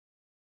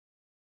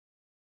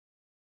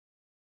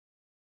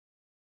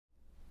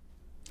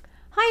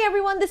Hi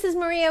everyone, this is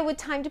Maria with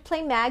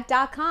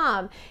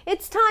TimeToPlayMag.com.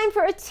 It's time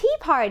for a tea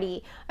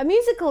party, a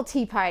musical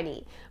tea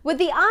party. With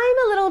the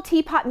I'm a Little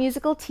Teapot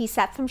musical tea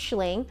set from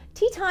Schylling,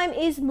 tea time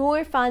is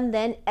more fun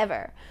than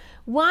ever.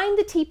 Wind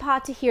the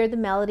teapot to hear the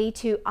melody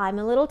to I'm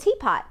a Little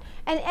Teapot,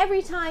 and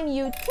every time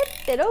you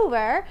tip it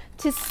over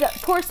to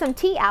pour some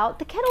tea out,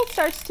 the kettle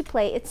starts to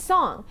play its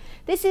song.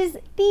 This is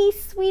the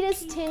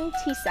sweetest tin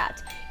tea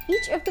set.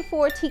 Each of the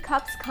 4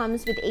 teacups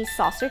comes with a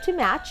saucer to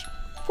match,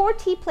 4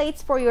 tea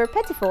plates for your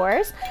petit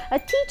fours, a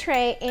tea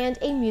tray, and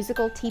a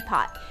musical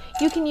teapot.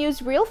 You can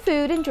use real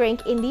food and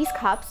drink in these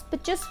cups,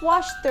 but just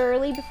wash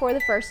thoroughly before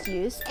the first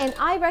use, and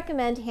I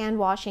recommend hand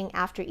washing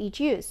after each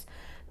use.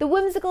 The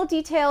whimsical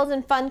details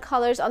and fun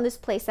colors on this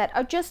playset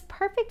are just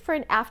perfect for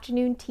an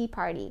afternoon tea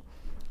party.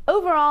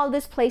 Overall,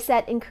 this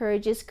playset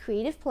encourages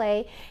creative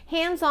play,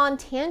 hands-on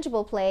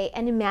tangible play,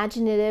 and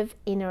imaginative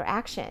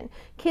interaction.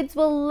 Kids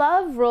will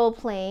love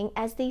role-playing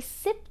as they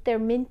sip their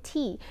mint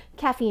tea,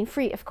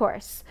 caffeine-free of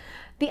course.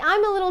 The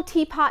I'm a Little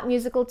Teapot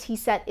musical tea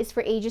set is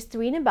for ages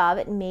 3 and above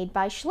and made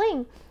by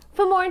Schylling.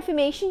 For more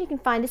information, you can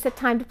find us at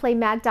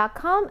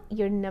TimeToPlayMag.com,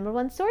 your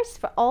 #1 source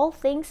for all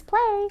things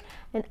play.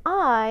 And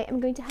I am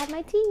going to have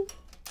my tea.